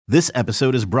This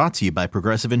episode is brought to you by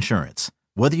Progressive Insurance.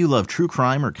 Whether you love true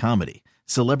crime or comedy,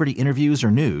 celebrity interviews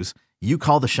or news, you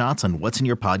call the shots on what's in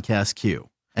your podcast queue.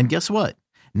 And guess what?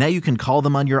 Now you can call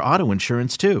them on your auto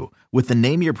insurance too with the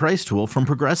Name Your Price tool from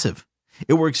Progressive.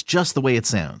 It works just the way it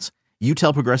sounds. You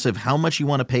tell Progressive how much you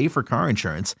want to pay for car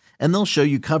insurance, and they'll show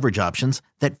you coverage options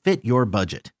that fit your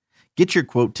budget. Get your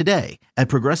quote today at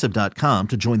Progressive.com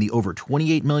to join the over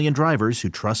 28 million drivers who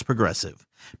trust Progressive.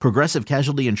 Progressive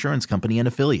Casualty Insurance Company and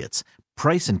Affiliates.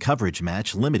 Price and coverage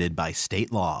match limited by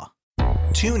state law.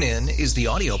 TuneIn is the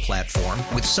audio platform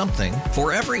with something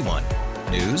for everyone.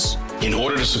 News. In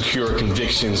order to secure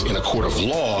convictions in a court of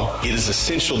law, it is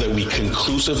essential that we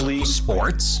conclusively.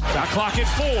 Sports. Shot clock at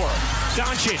 4.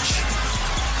 Doncic.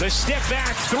 The step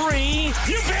back 3.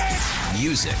 You bet.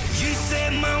 Music. You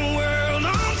set my world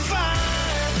on fire.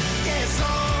 Yes,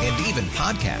 and even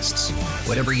podcasts.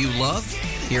 Whatever you love,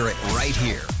 hear it right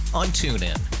here on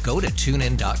TuneIn. Go to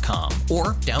TuneIn.com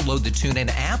or download the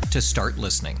TuneIn app to start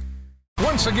listening.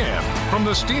 Once again, from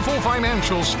the Stifel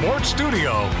Financial Sports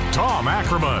Studio, Tom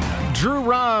Ackerman. Drew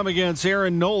Rom against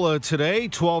Aaron Nola today,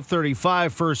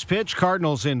 12:35 first pitch.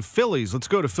 Cardinals and Phillies. Let's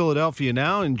go to Philadelphia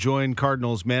now and join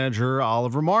Cardinals manager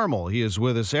Oliver Marmol. He is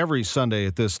with us every Sunday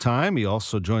at this time. He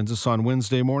also joins us on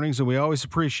Wednesday mornings, and we always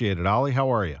appreciate it. Ollie,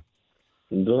 how are you?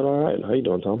 I'm doing all right. How you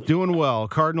doing, Tom? Doing well.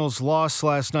 Cardinals lost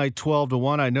last night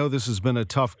 12-1. I know this has been a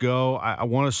tough go. I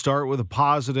want to start with a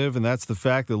positive, and that's the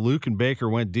fact that Luken Baker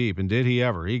went deep. And did he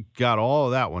ever? He got all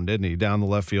of that one, didn't he, down the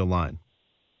left field line?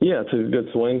 Yeah, it's a good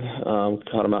swing.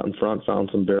 Caught him out in front, found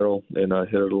some barrel, and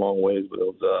hit it a long ways. But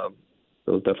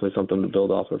it was definitely something to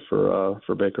build off of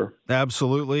for Baker.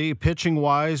 Absolutely.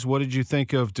 Pitching-wise, what did you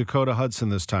think of Dakota Hudson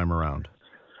this time around?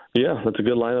 Yeah, that's a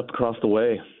good lineup across the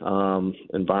way.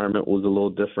 Environment was a little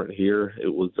different here. It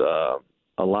was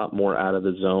a lot more out of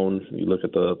the zone. You look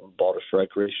at the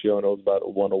ball-to-strike ratio, and it was about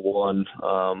 1-1,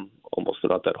 almost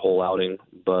about that whole outing.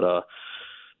 But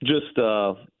just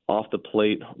off the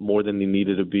plate, more than he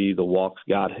needed to be. The walks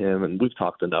got him, and we've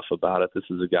talked enough about it. This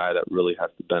is a guy that really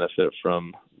has to benefit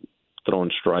from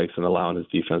throwing strikes and allowing his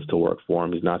defense to work for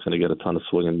him. He's not going to get a ton of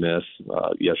swing and miss.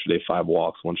 Yesterday, 5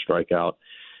 walks, 1 strikeout.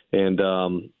 And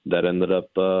that ended up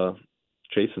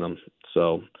chasing him.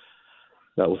 So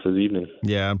that was his evening.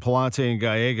 Yeah, and Palante and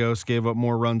Gallegos gave up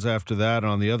more runs after that. And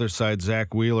on the other side,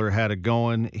 Zach Wheeler had it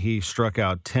going. He struck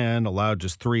out 10, allowed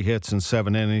just 3 hits in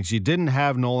 7 innings. You didn't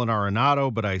have Nolan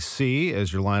Arenado, but I see,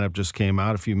 as your lineup just came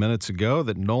out a few minutes ago,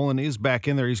 that Nolan is back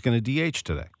in there. He's going to DH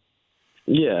today.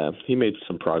 Yeah, he made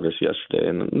some progress yesterday.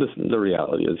 And the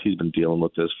reality is he's been dealing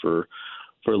with this for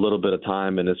a little bit of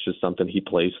time, and it's just something he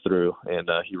plays through, and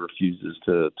he refuses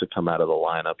to come out of the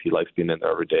lineup. He likes being in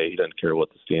there every day. He doesn't care what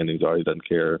the standings are. He doesn't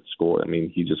care score. I mean,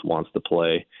 he just wants to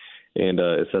play, and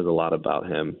it says a lot about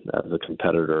him as a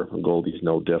competitor. Goldie's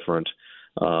no different,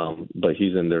 but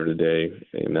he's in there today,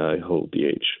 and he'll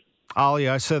DH. Ollie,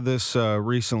 I said this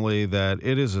recently that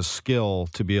it is a skill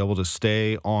to be able to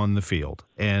stay on the field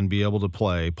and be able to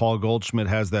play. Paul Goldschmidt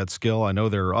has that skill. I know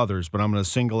there are others, but I'm going to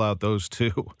single out those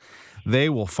two. They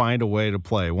will find a way to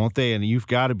play, won't they? And you've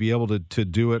got to be able to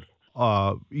do it.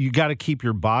 You got to keep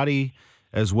your body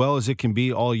as well as it can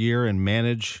be all year and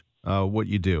manage what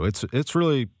you do. It's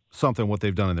really something what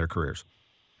they've done in their careers.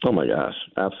 Oh, my gosh,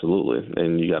 absolutely.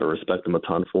 And you got to respect them a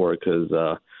ton for it because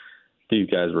these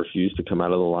guys refuse to come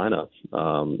out of the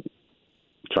lineup.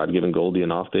 Tried giving Goldie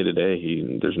an off day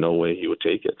today. There's no way he would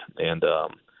take it. And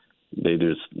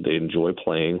they enjoy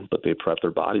playing, but they prep their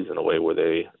bodies in a way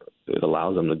where it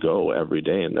allows them to go every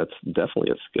day, and that's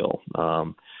definitely a skill.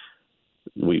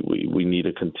 We need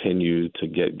to continue to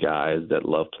get guys that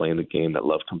love playing the game, that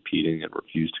love competing, and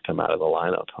refuse to come out of the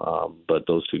lineup. But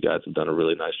those two guys have done a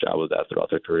really nice job with that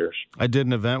throughout their careers. I did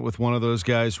an event with one of those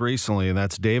guys recently, and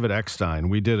that's David Eckstein.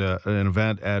 We did an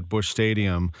event at Busch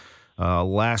Stadium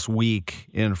last week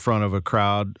in front of a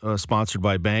crowd sponsored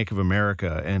by Bank of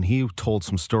America, and he told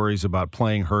some stories about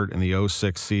playing hurt in the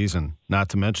 2006 season, not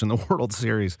to mention the World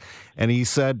Series. And he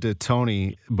said to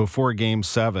Tony before Game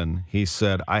 7, he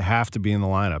said, I have to be in the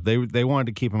lineup. They wanted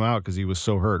to keep him out because he was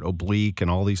so hurt, oblique and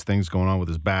all these things going on with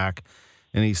his back.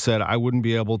 And he said, I wouldn't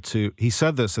be able to – he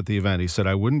said this at the event. He said,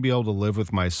 I wouldn't be able to live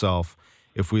with myself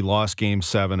if we lost Game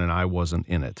 7 and I wasn't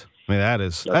in it. I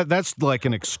mean, that's like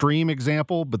an extreme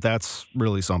example, but that's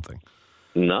really something.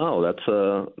 No, that's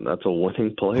a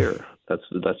winning player. That's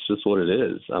just what it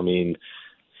is. I mean,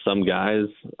 some guys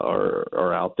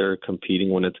are out there competing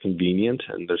when it's convenient,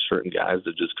 and there's certain guys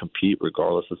that just compete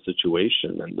regardless of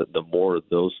situation. And the more of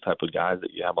those type of guys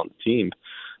that you have on the team,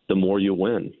 the more you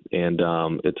win. And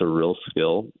it's a real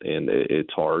skill, and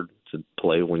it's hard to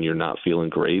play when you're not feeling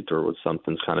great or when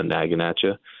something's kind of nagging at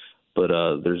you. But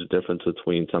there's a difference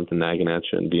between something nagging at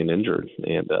you and being injured,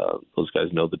 and those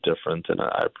guys know the difference, and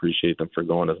I appreciate them for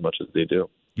going as much as they do.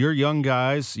 You're young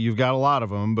guys. You've got a lot of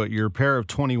them, but you're a pair of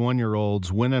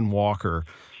 21-year-olds, Wynn and Walker.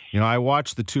 I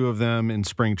watched the two of them in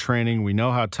spring training. We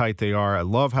know how tight they are. I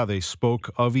love how they spoke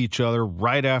of each other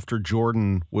right after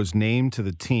Jordan was named to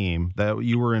the team. That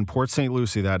you were in Port St.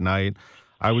 Lucie that night.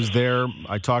 I was there.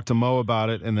 I talked to Mo about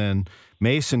it, and then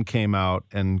Mason came out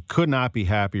and could not be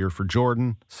happier for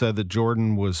Jordan, said that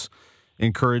Jordan was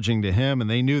encouraging to him, and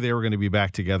they knew they were going to be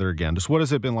back together again. Just what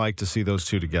has it been like to see those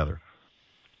two together?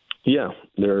 Yeah,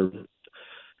 they're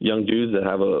young dudes that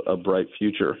have a bright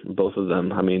future, both of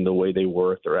them. I mean, the way they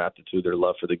work, their aptitude, their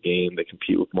love for the game, they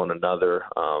compete with one another.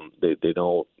 They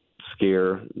don't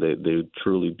scare. They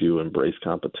truly do embrace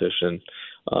competition.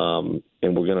 And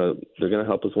they're gonna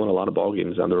help us win a lot of ball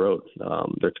games down the road.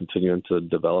 They're continuing to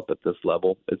develop at this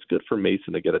level. It's good for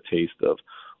Mason to get a taste of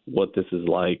what this is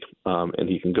like, and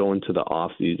he can go into the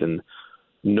off season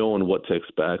knowing what to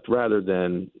expect rather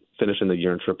than finishing the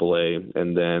year in AAA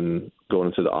and then going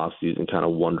into the off season kind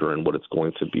of wondering what it's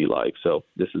going to be like. So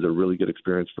this is a really good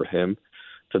experience for him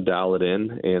to dial it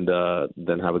in and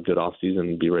then have a good off season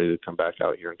and be ready to come back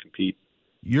out here and compete.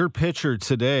 Your pitcher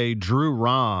today, Drew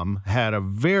Rom, had a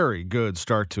very good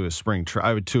start to his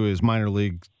to his minor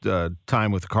league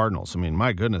time with the Cardinals. I mean,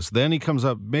 my goodness. Then he comes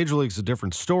up. Major League's a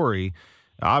different story.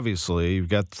 Obviously, you've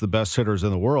got the best hitters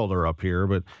in the world are up here.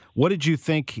 But what did you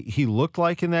think he looked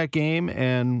like in that game,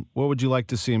 and what would you like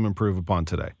to see him improve upon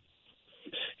today?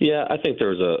 Yeah, I think there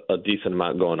was a decent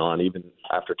amount going on, even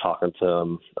after talking to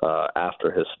him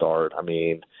after his start. I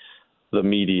mean, the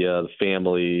media, the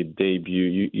family,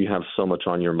 debut, you have so much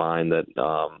on your mind that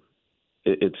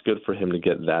it's good for him to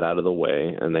get that out of the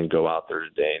way and then go out there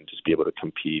today and just be able to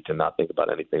compete and not think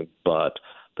about anything but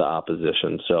the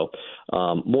opposition. So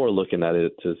more looking at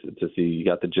it to see you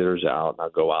got the jitters out, now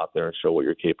go out there and show what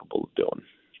you're capable of doing.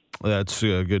 That's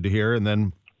good to hear. And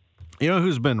then,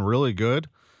 who's been really good?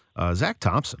 Zach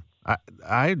Thompson.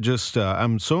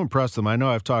 I'm so impressed with him. I know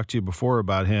I've talked to you before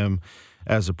about him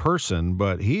as a person,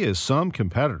 but he is some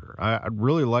competitor. I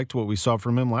really liked what we saw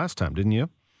from him last time, didn't you?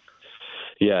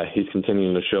 Yeah, he's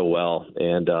continuing to show well,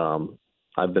 and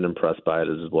I've been impressed by it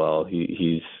as well.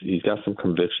 He's got some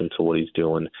conviction to what he's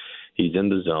doing. He's in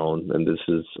the zone, and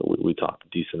we talked a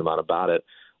decent amount about it.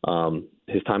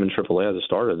 His time in AAA as a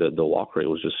starter, the walk rate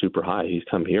was just super high. He's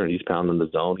come here and he's pounding the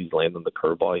zone. He's landing the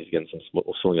curveball. He's getting some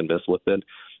swing and miss with it.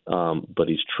 But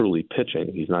he's truly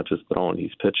pitching. He's not just throwing,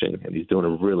 he's pitching, and he's doing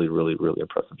a really, really, really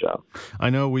impressive job. I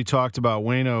know we talked about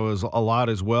Waino a lot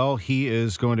as well. He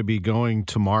is going to be going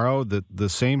tomorrow. The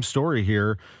same story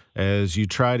here as you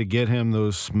try to get him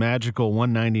those magical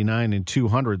 199 and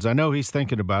 200s. I know he's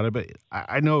thinking about it, but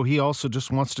I know he also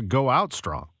just wants to go out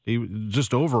strong. He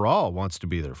just overall wants to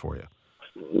be there for you.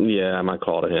 Yeah, my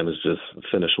call to him is just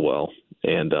finish well.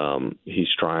 And he's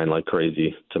trying like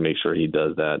crazy to make sure he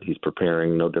does that. He's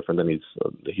preparing no different than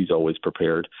he's always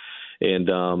prepared. And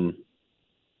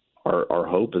our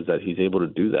hope is that he's able to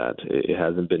do that. It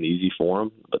hasn't been easy for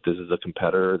him, but this is a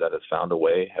competitor that has found a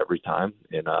way every time.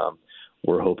 And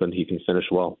we're hoping he can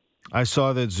finich well. I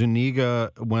saw that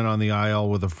Zuniga went on the IL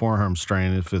with a forearm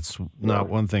strain. If it's not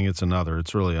one thing, it's another.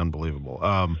 It's really unbelievable.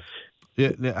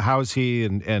 How is he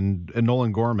and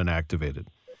Nolan Gorman activated?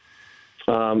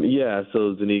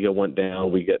 So Zuniga went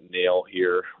down. We get Nail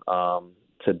here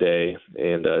today,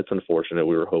 and it's unfortunate.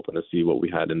 We were hoping to see what we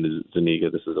had in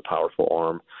Zuniga. This is a powerful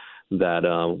arm that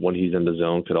when he's in the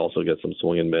zone could also get some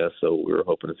swing and miss, so we were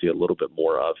hoping to see a little bit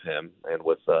more of him. And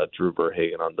with Drew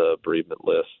Verhagen on the bereavement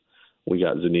list, we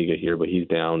got Zuniga here, but he's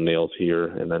down, Nail's here,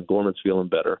 and then Gorman's feeling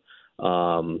better.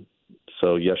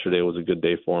 So yesterday was a good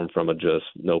day for him from a just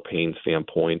no pain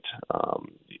standpoint.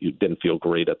 He didn't feel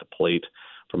great at the plate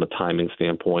from a timing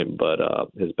standpoint, but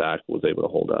his back was able to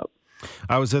hold up.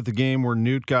 I was at the game where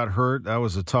Newt got hurt. That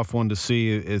was a tough one to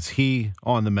see. Is he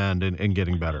on the mend and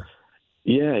getting better?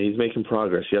 Yeah, he's making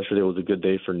progress. Yesterday was a good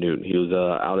day for Newt. He was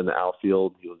out in the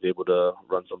outfield. He was able to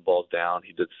run some balls down.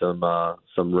 He did some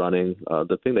running.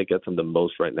 The thing that gets him the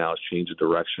most right now is change of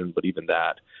direction, but even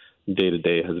that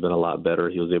day-to-day has been a lot better.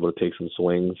 He was able to take some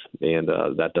swings, and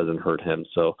that doesn't hurt him.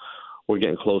 So we're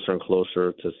getting closer and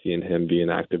closer to seeing him being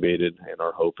activated, and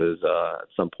our hope is at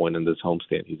some point in this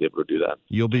homestand he's able to do that.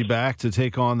 You'll be back to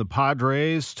take on the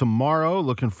Padres tomorrow.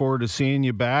 Looking forward to seeing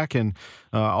you back, and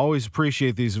always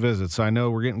appreciate these visits. I know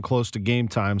we're getting close to game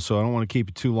time, so I don't want to keep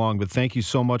you too long, but thank you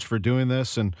so much for doing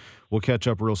this, and we'll catch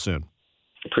up real soon.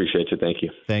 Appreciate you. Thank you.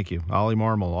 Thank you. Ollie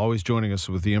Marmol, always joining us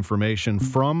with the information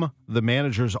from the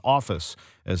manager's office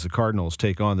as the Cardinals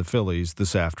take on the Phillies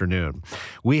this afternoon.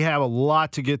 We have a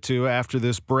lot to get to after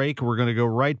this break. We're going to go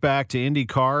right back to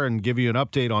IndyCar and give you an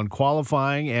update on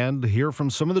qualifying and hear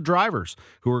from some of the drivers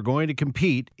who are going to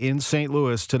compete in St.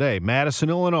 Louis today.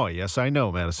 Madison, Illinois. Yes, I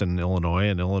know Madison, Illinois,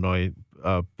 and Illinois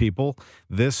people.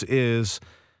 This is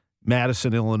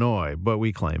Madison, Illinois, but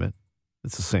we claim it.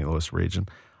 It's the St. Louis region.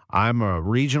 I'm a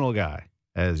regional guy,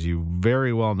 as you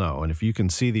very well know. And if you can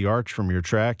see the arch from your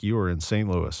track, you are in St.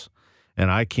 Louis. And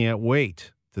I can't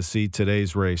wait to see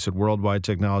today's race at Worldwide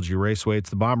Technology Raceway. It's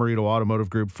the Bommarito Automotive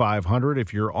Group 500.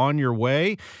 If you're on your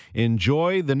way,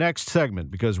 enjoy the next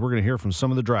segment because we're going to hear from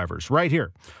some of the drivers right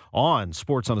here on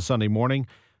Sports on a Sunday Morning,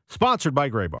 sponsored by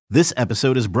Graybar. This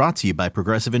episode is brought to you by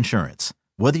Progressive Insurance.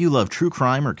 Whether you love true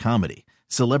crime or comedy,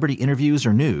 celebrity interviews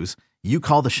or news, you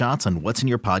call the shots on what's in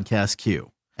your podcast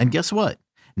queue. And guess what?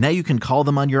 Now you can call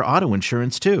them on your auto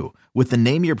insurance too with the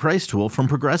Name Your Price tool from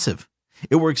Progressive.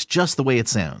 It works just the way it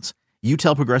sounds. You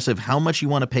tell Progressive how much you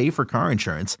want to pay for car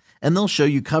insurance, and they'll show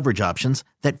you coverage options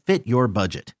that fit your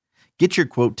budget. Get your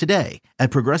quote today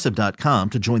at Progressive.com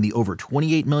to join the over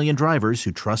 28 million drivers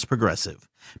who trust Progressive.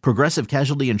 Progressive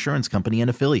Casualty Insurance Company and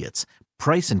Affiliates.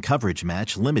 Price and coverage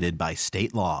match limited by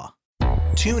state law.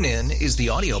 TuneIn is the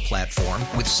audio platform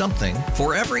with something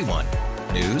for everyone.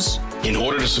 News. In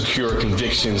order to secure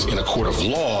convictions in a court of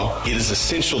law, it is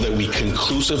essential that we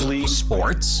conclusively.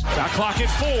 Sports. Got clock at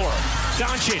 4.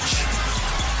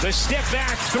 Doncic. The step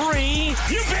back 3.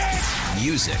 You bet.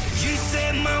 Music. You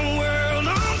set my world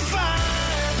on fire.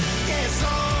 Yes,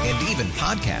 and even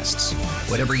podcasts.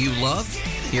 Whatever you love,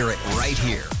 hear it right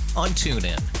here on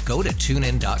TuneIn. Go to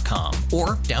TuneIn.com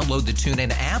or download the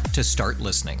TuneIn app to start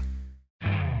listening.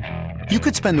 You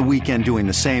could spend the weekend doing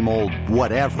the same old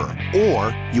whatever,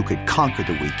 or you could conquer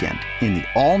the weekend in the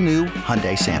all-new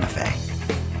Hyundai Santa Fe.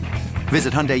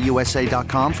 Visit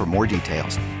HyundaiUSA.com for more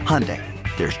details. Hyundai,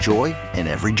 there's joy in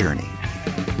every journey.